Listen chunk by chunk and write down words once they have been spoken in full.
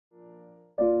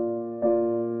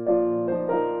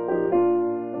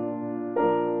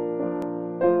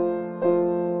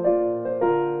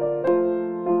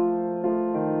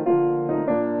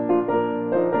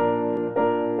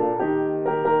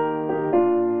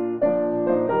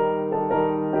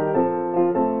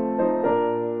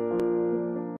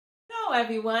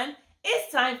everyone.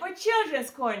 It's time for Children's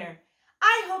Corner.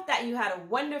 I hope that you had a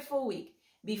wonderful week.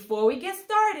 Before we get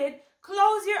started,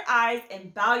 close your eyes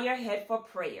and bow your head for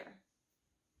prayer.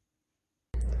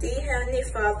 Dear Heavenly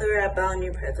Father, I bow in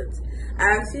your presence. I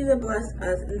ask you to bless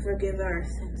us and forgive our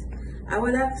sins. I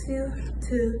would ask you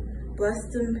to bless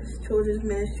the children's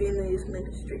ministry and the youth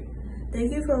ministry.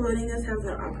 Thank you for letting us have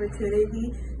the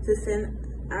opportunity to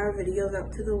send our videos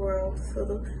out to the world so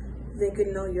that they could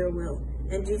know your will.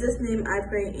 In Jesus' name I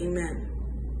pray, amen.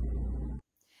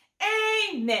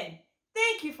 Amen.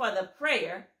 Thank you for the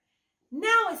prayer.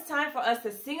 Now it's time for us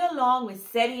to sing along with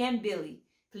Seti and Billy.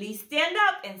 Please stand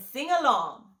up and sing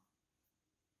along.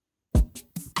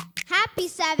 Happy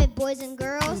Sabbath, boys and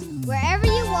girls. Wherever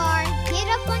you are, get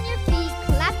up on your feet,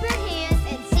 clap your hands,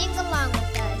 and sing along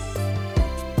with us.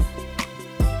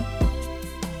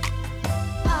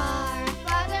 Our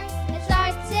Father, which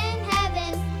art in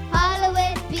heaven,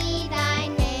 hallowed be thy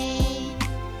name.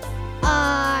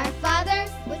 Our Father,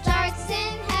 which art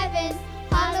in heaven,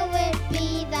 hallowed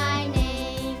be thy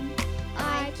name.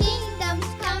 Our kingdom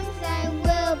come, thy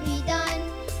will be done,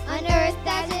 on earth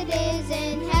as it is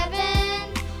in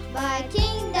heaven. Thy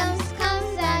kingdoms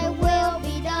come, thy will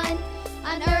be done,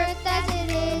 on earth as it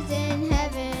is in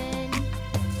heaven.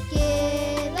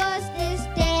 Give us this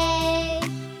day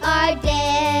our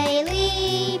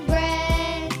daily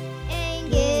bread,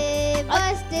 and give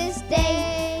us this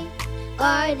day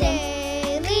our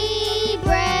daily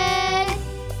bread.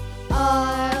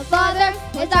 Our Father,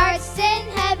 which art in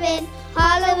heaven,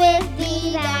 hallowed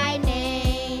be thy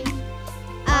name.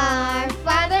 Our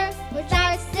Father, which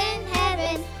art in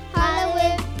heaven,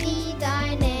 hallowed be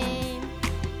thy name.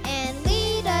 And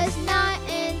lead us not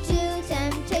into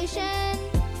temptation,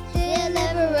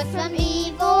 deliver us from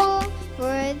evil.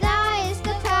 For thy is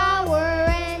the power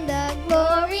and the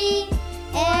glory,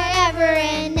 forever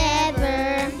and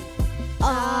ever.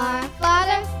 Our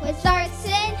Father, which art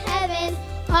in heaven,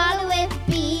 hallowed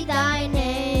be thy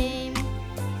name.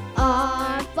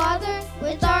 Our Father,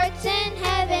 which art in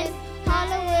heaven,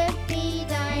 hallowed be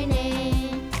thy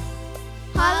name.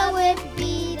 Hallowed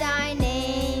be thy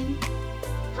name.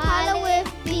 Hallowed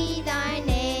be thy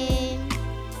name.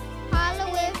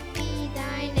 Hallowed be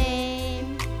thy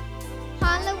name.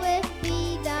 Hallowed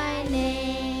be thy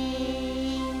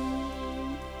name.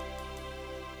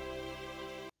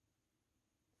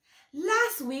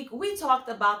 Last week, we talked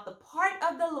about the part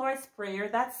of the Lord's Prayer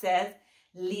that says,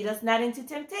 lead us not into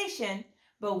temptation,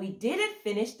 but we didn't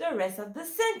finish the rest of the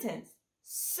sentence.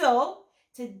 So,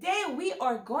 today we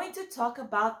are going to talk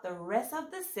about the rest of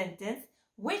the sentence,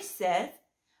 which says,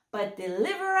 but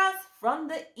deliver us from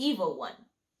the evil one.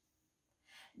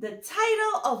 The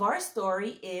title of our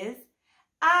story is,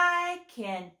 I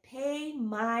Can Pay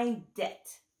My Debt.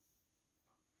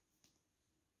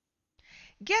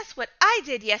 Guess what I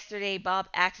did yesterday, Bob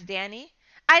asked Danny.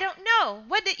 I don't know.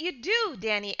 What did you do?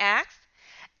 Danny asked.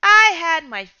 I had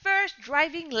my first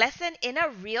driving lesson in a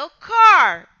real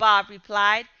car, Bob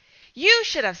replied. You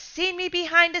should have seen me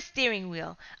behind the steering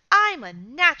wheel. I'm a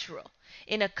natural.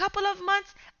 In a couple of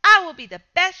months, I will be the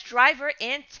best driver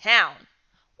in town.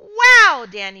 Wow,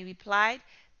 Danny replied.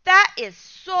 That is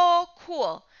so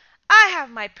cool. I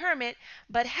have my permit,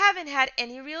 but haven't had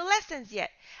any real lessons yet.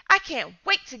 I can't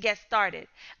wait to get started.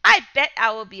 I bet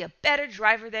I will be a better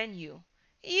driver than you.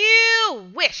 You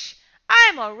wish.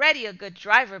 I'm already a good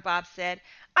driver, Bob said.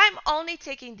 I'm only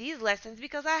taking these lessons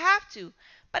because I have to.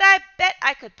 But I bet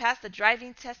I could pass the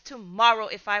driving test tomorrow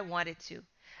if I wanted to.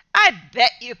 I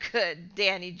bet you could,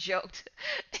 Danny joked,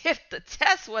 if the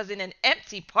test was in an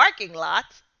empty parking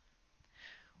lot.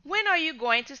 When are you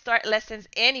going to start lessons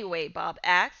anyway? Bob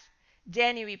asked.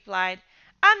 Danny replied,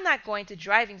 I'm not going to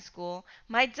driving school.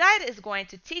 My dad is going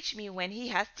to teach me when he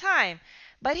has time,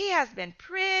 but he has been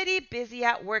pretty busy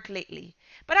at work lately.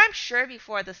 But I'm sure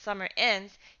before the summer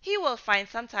ends, he will find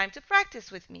some time to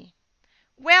practice with me.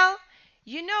 Well,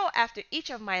 you know, after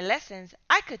each of my lessons,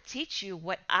 I could teach you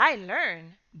what I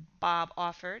learn, Bob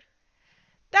offered.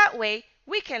 That way,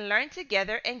 we can learn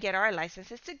together and get our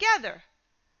licenses together.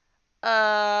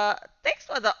 Thanks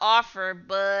for the offer,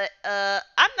 but,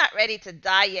 I'm not ready to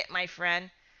die yet, my friend.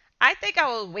 I think I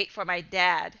will wait for my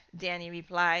dad, Danny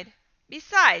replied.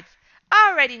 Besides,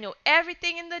 I already know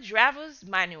everything in the driver's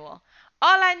manual.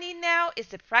 All I need now is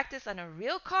to practice on a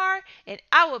real car, and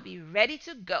I will be ready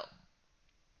to go.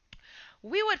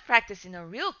 We would practice in a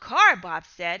real car, Bob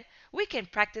said. We can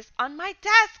practice on my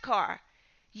dad's car.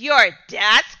 Your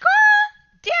dad's car?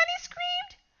 Danny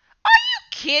screamed. Are you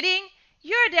kidding?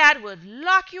 Your dad would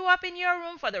lock you up in your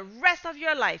room for the rest of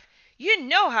your life. You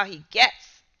know how he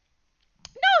gets.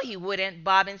 No, he wouldn't,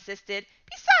 Bob insisted.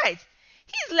 Besides,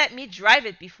 he's let me drive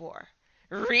it before.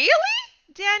 Really?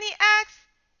 Danny asked.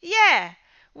 Yeah,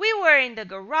 we were in the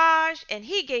garage and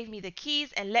he gave me the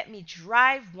keys and let me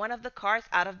drive one of the cars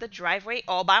out of the driveway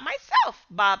all by myself,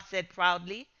 Bob said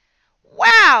proudly.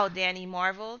 Wow, Danny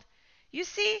marveled. You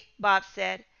see, Bob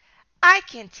said, I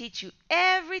can teach you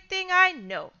everything I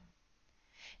know.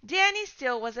 Danny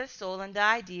still wasn't sold on the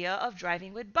idea of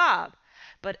driving with Bob,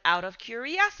 but out of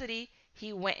curiosity,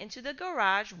 he went into the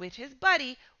garage with his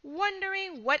buddy,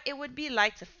 wondering what it would be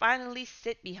like to finally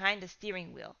sit behind the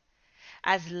steering wheel.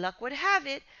 As luck would have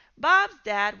it, Bob's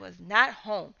dad was not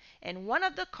home, and one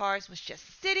of the cars was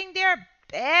just sitting there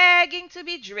begging to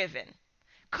be driven.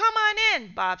 Come on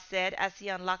in, Bob said as he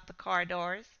unlocked the car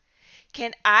doors.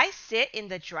 Can I sit in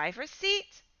the driver's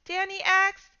seat? Danny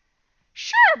asked.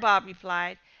 Sure, Bob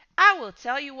replied. I will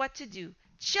tell you what to do,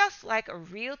 just like a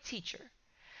real teacher.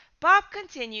 Bob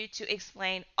continued to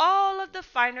explain all of the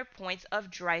finer points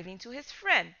of driving to his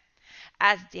friend.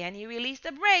 As Danny released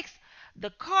the brakes,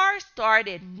 the car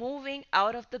started moving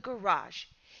out of the garage.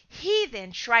 He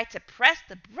then tried to press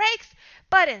the brakes,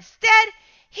 but instead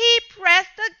he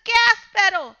pressed the gas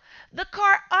pedal. The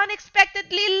car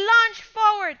unexpectedly lunged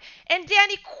forward, and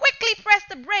Danny quickly pressed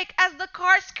the brake as the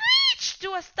car screeched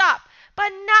to a stop, but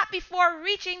not before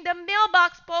reaching the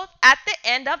mailbox post at the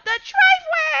end of the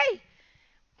driveway.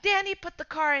 Danny put the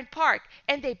car in park,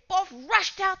 and they both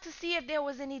rushed out to see if there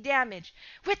was any damage.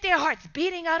 With their hearts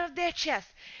beating out of their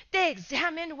chests, they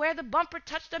examined where the bumper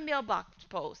touched the mailbox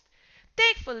post.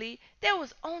 Thankfully, there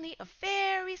was only a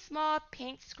very small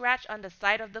paint scratch on the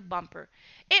side of the bumper.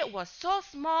 It was so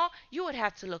small you would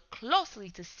have to look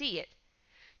closely to see it.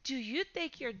 Do you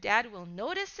think your dad will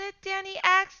notice it? Danny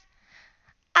asked.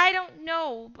 I don't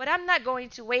know, but I'm not going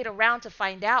to wait around to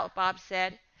find out, Bob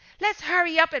said. Let's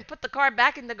hurry up and put the car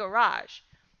back in the garage.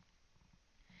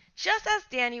 Just as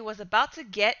Danny was about to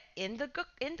get in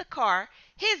the car,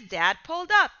 his dad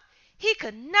pulled up. He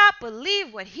could not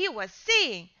believe what he was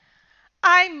seeing.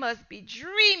 I must be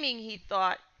dreaming, he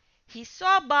thought. He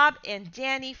saw Bob and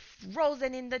Danny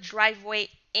frozen in the driveway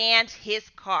and his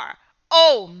car.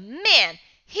 Oh, man!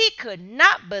 He could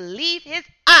not believe his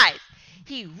eyes.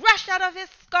 He rushed out of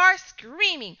his car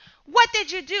screaming, What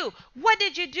did you do? What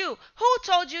did you do? Who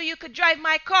told you you could drive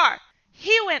my car?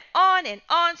 He went on and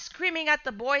on screaming at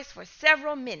the boys for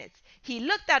several minutes. He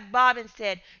looked at Bob and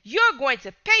said, You're going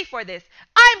to pay for this.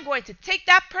 I'm going to take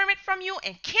that permit from you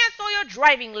and cancel your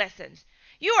driving lessons.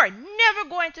 You are never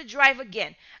going to drive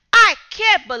again. I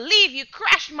can't believe you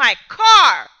crashed my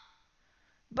car.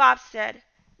 Bob said,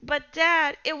 But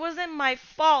Dad, it wasn't my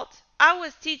fault. I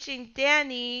was teaching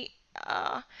Danny,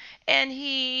 and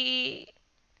he...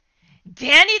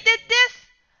 Danny did this?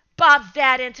 Bob's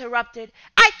dad interrupted.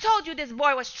 I told you this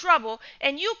boy was trouble,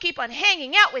 and you keep on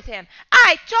hanging out with him.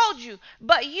 I told you,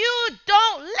 but you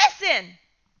don't listen.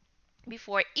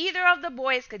 Before either of the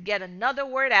boys could get another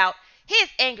word out, his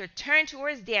anger turned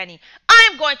towards Danny.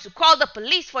 I'm going to call the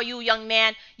police for you, young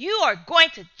man. You are going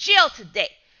to jail today.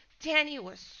 Danny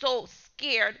was so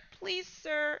scared. Please,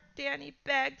 sir, Danny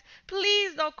begged.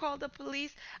 Please don't call the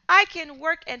police. I can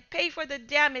work and pay for the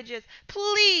damages.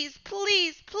 Please,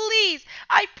 please, please.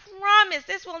 I promise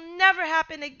this will never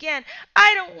happen again.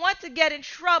 I don't want to get in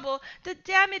trouble. The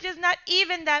damage is not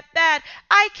even that bad.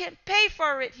 I can pay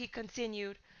for it, he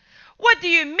continued. What do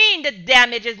you mean the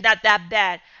damage is not that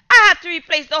bad? I have to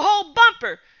replace the whole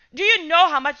bumper. Do you know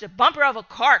how much the bumper of a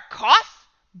car costs?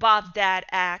 Bob's dad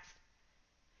asked.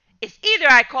 It's either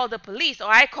I call the police or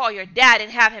I call your dad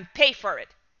and have him pay for it.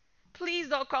 Please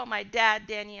don't call my dad,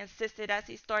 Danny insisted as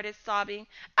he started sobbing.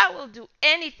 I will do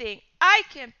anything. I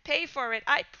can pay for it.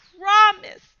 I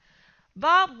promise.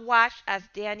 Bob watched as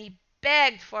Danny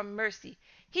begged for mercy.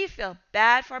 He felt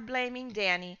bad for blaming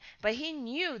Danny, but he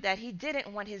knew that he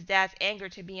didn't want his dad's anger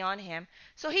to be on him,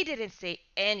 so he didn't say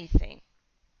anything.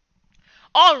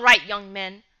 All right, young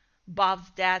men, Bob's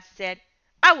dad said.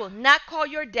 I will not call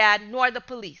your dad nor the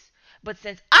police. But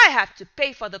since I have to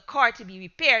pay for the car to be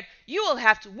repaired, you will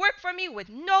have to work for me with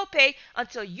no pay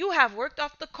until you have worked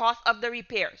off the cost of the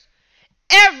repairs.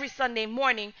 Every Sunday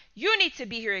morning, you need to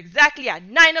be here exactly at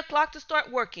 9 o'clock to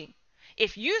start working.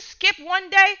 If you skip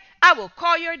one day, I will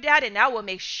call your dad and I will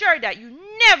make sure that you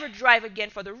never drive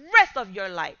again for the rest of your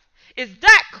life. Is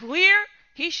that clear?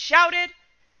 He shouted.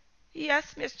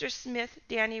 Yes, Mr. Smith,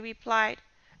 Danny replied.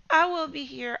 I will be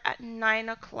here at 9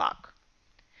 o'clock.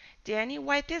 Danny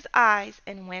wiped his eyes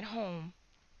and went home.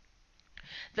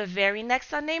 The very next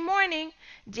Sunday morning,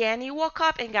 Danny woke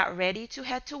up and got ready to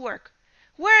head to work.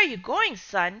 Where are you going,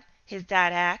 son? His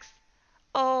dad asked.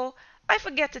 Oh, I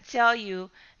forget to tell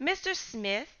you. Mr.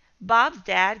 Smith, Bob's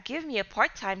dad, give me a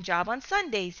part-time job on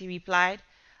Sundays, he replied.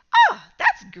 "Oh,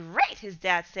 that's great," his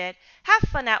dad said. "Have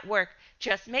fun at work.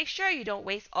 Just make sure you don't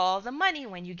waste all the money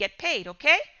when you get paid,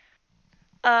 okay?"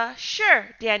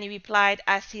 Sure, Danny replied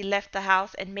as he left the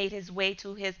house and made his way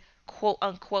to his quote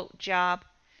unquote job.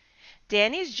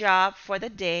 Danny's job for the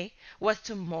day was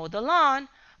to mow the lawn,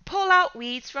 pull out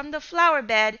weeds from the flower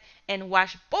bed, and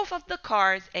wash both of the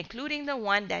cars, including the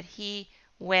one that he,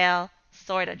 well,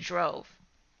 sorta drove.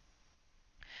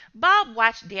 Bob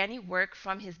watched Danny work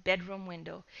from his bedroom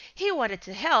window. He wanted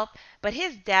to help, but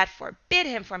his dad forbid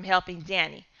him from helping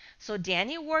Danny. So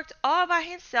Danny worked all by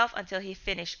himself until he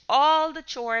finished all the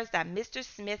chores that Mr.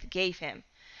 Smith gave him.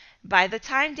 By the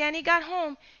time Danny got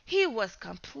home, he was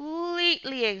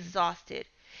completely exhausted.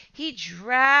 He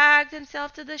dragged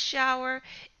himself to the shower,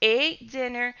 ate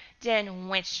dinner, then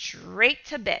went straight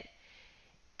to bed.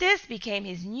 This became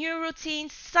his new routine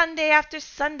Sunday after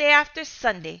Sunday after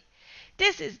Sunday.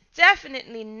 This is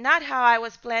definitely not how I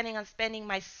was planning on spending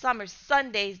my summer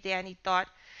Sundays, Danny thought,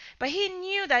 but he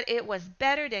knew that it was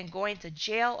better than going to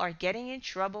jail or getting in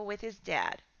trouble with his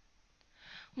dad.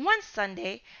 One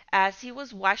Sunday, as he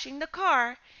was washing the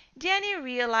car, Danny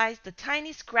realized the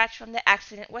tiny scratch from the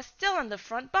accident was still on the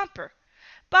front bumper.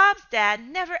 Bob's dad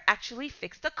never actually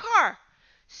fixed the car.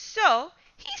 So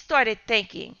he started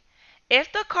thinking,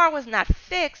 if the car was not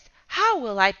fixed, how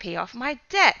will I pay off my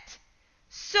debt?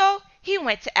 So he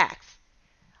went to ask,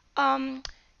 um,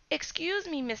 excuse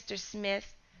me, Mr.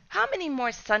 Smith, how many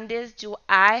more Sundays do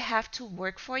I have to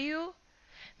work for you?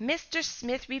 Mr.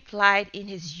 Smith replied in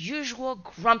his usual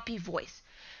grumpy voice,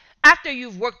 "After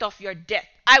you've worked off your debt,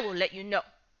 I will let you know."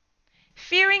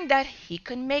 Fearing that he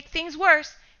could make things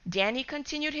worse, Danny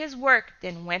continued his work,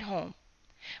 then went home.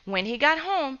 When he got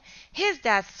home, his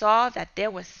dad saw that there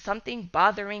was something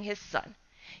bothering his son.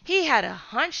 He had a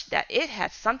hunch that it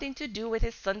had something to do with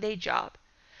his Sunday job.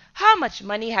 "How much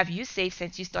money have you saved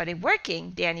since you started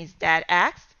working?" Danny's dad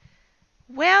asked.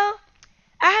 "Well,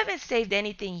 I haven't saved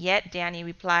anything yet," Danny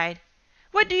replied.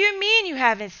 "What do you mean you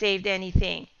haven't saved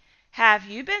anything? Have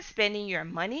you been spending your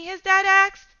money?" his dad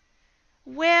asked.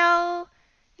 "Well,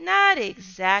 not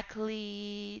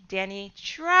exactly." Danny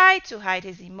tried to hide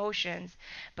his emotions,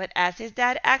 but as his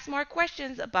dad asked more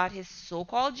questions about his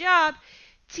so-called job,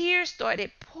 tears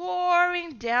started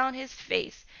pouring down his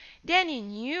face. Danny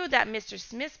knew that Mr.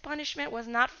 Smith's punishment was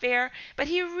not fair, but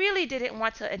he really didn't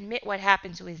want to admit what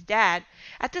happened to his dad.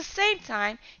 At the same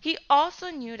time, he also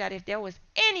knew that if there was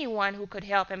anyone who could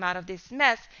help him out of this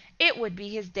mess, it would be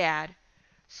his dad.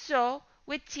 So,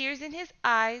 with tears in his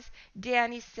eyes,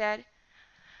 Danny said,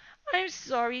 "I'm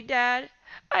sorry, Dad.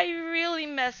 I really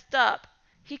messed up."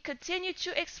 He continued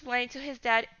to explain to his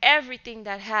dad everything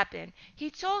that happened. He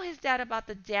told his dad about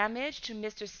the damage to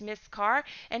Mr. Smith's car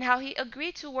and how he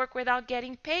agreed to work without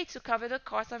getting paid to cover the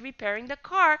cost of repairing the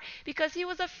car because he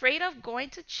was afraid of going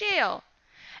to jail.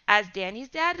 As Danny's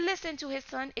dad listened to his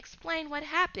son explain what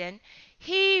happened,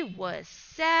 he was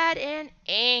sad and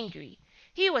angry.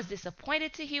 He was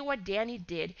disappointed to hear what Danny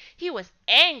did. He was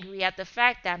angry at the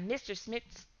fact that Mr.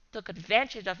 Smith took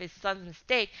advantage of his son's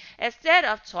mistake instead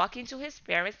of talking to his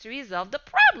parents to resolve the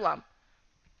problem.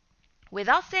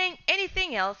 Without saying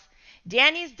anything else,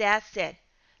 Danny's dad said,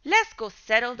 "Let's go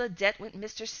settle the debt with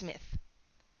Mr. Smith."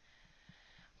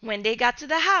 When they got to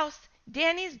the house,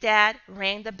 Danny's dad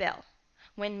rang the bell.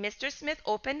 When Mr. Smith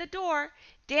opened the door,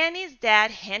 Danny's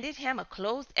dad handed him a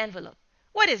closed envelope.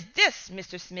 "What is this?"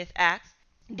 Mr. Smith asked.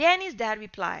 Danny's dad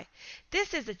replied,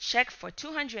 "This is a check for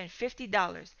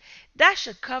 $250. That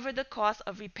should cover the cost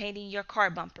of repainting your car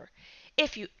bumper.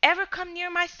 If you ever come near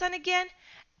my son again,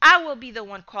 I will be the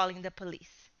one calling the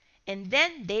police." And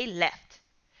then they left.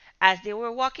 As they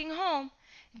were walking home,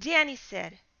 Danny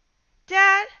said,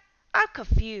 "Dad, I'm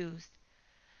confused.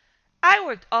 I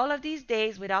worked all of these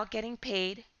days without getting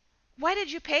paid. Why did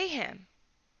you pay him?"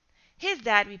 His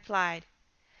dad replied,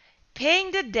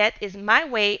 "Paying the debt is my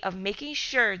way of making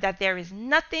sure that there is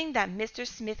nothing that Mr.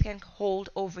 Smith can hold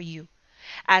over you.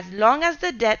 As long as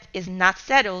the debt is not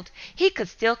settled, he could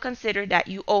still consider that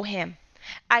you owe him.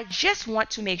 I just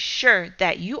want to make sure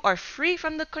that you are free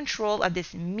from the control of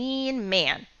this mean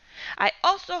man. I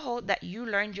also hope that you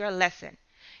learned your lesson.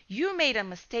 You made a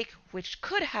mistake which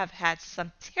could have had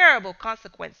some terrible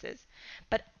consequences,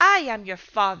 but I am your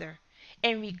father,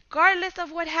 and regardless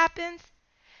of what happens,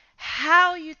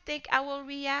 how you think I will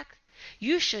react,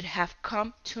 you should have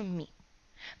come to me.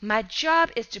 My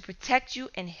job is to protect you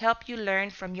and help you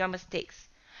learn from your mistakes.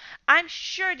 I'm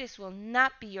sure this will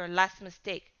not be your last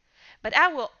mistake, but I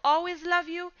will always love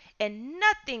you, and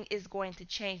nothing is going to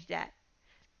change that.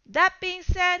 That being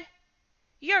said,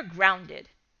 you're grounded."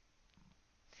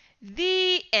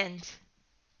 The end.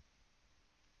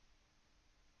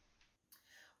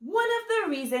 One of the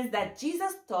reasons that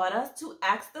Jesus taught us to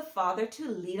ask the Father to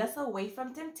lead us away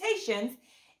from temptations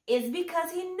is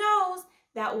because he knows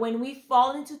that when we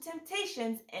fall into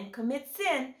temptations and commit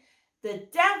sin, the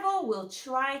devil will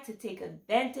try to take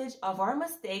advantage of our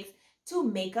mistakes to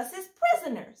make us his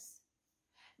prisoners.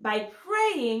 By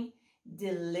praying,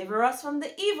 "Deliver us from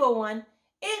the evil one,"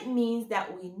 it means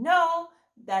that we know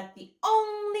that the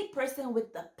only person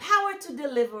with the power to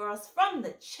deliver us from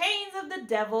the chains of the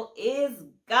devil is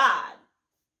God.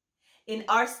 In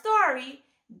our story,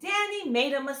 Danny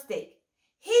made a mistake.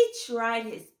 He tried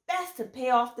his best to pay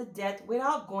off the debt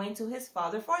without going to his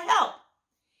father for help.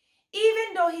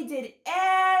 Even though he did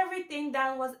everything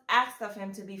that was asked of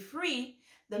him to be free,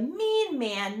 the mean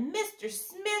man, Mr.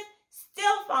 Smith,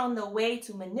 still found a way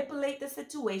to manipulate the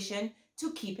situation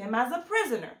to keep him as a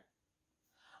prisoner.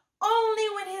 Only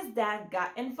when his dad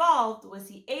got involved was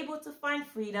he able to find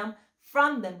freedom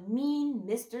from the mean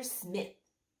Mr. Smith.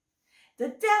 The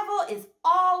devil is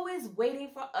always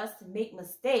waiting for us to make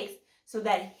mistakes so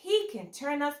that he can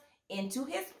turn us into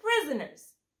his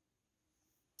prisoners.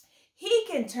 He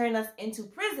can turn us into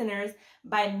prisoners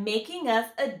by making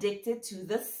us addicted to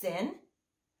the sin,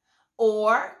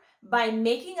 or by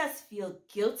making us feel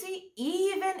guilty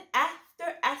even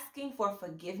after asking for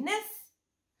forgiveness,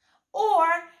 or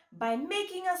by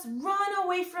making us run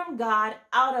away from God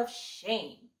out of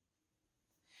shame.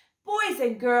 Boys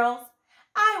and girls,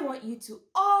 I want you to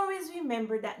always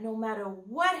remember that no matter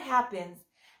what happens,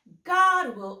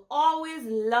 God will always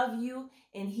love you,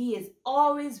 and he is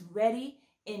always ready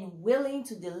and willing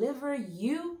to deliver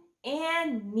you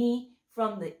and me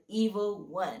from the evil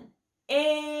one.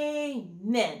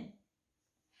 Amen.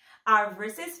 Our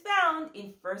verse is found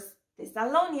in 1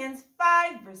 Thessalonians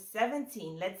 5, verse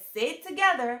 17. Let's say it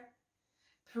together.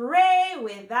 Pray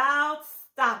without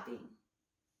stopping.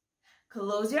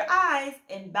 Close your eyes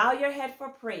and bow your head for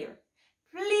prayer.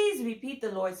 Please repeat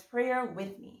the Lord's Prayer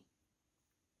with me.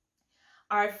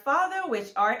 Our Father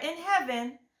which art in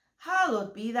heaven,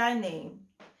 hallowed be thy name.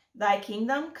 Thy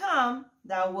kingdom come,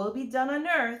 thy will be done on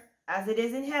earth as it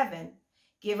is in heaven.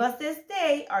 Give us this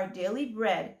day our daily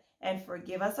bread, and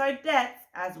forgive us our debts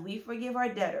as we forgive our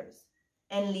debtors.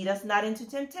 And lead us not into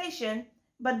temptation,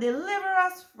 but deliver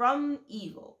us from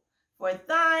evil. For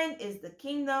thine is the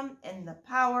kingdom and the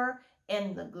power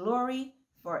and the glory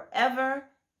forever.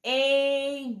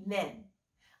 Amen.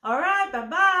 All right,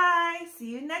 bye-bye. See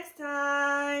you next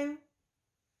time.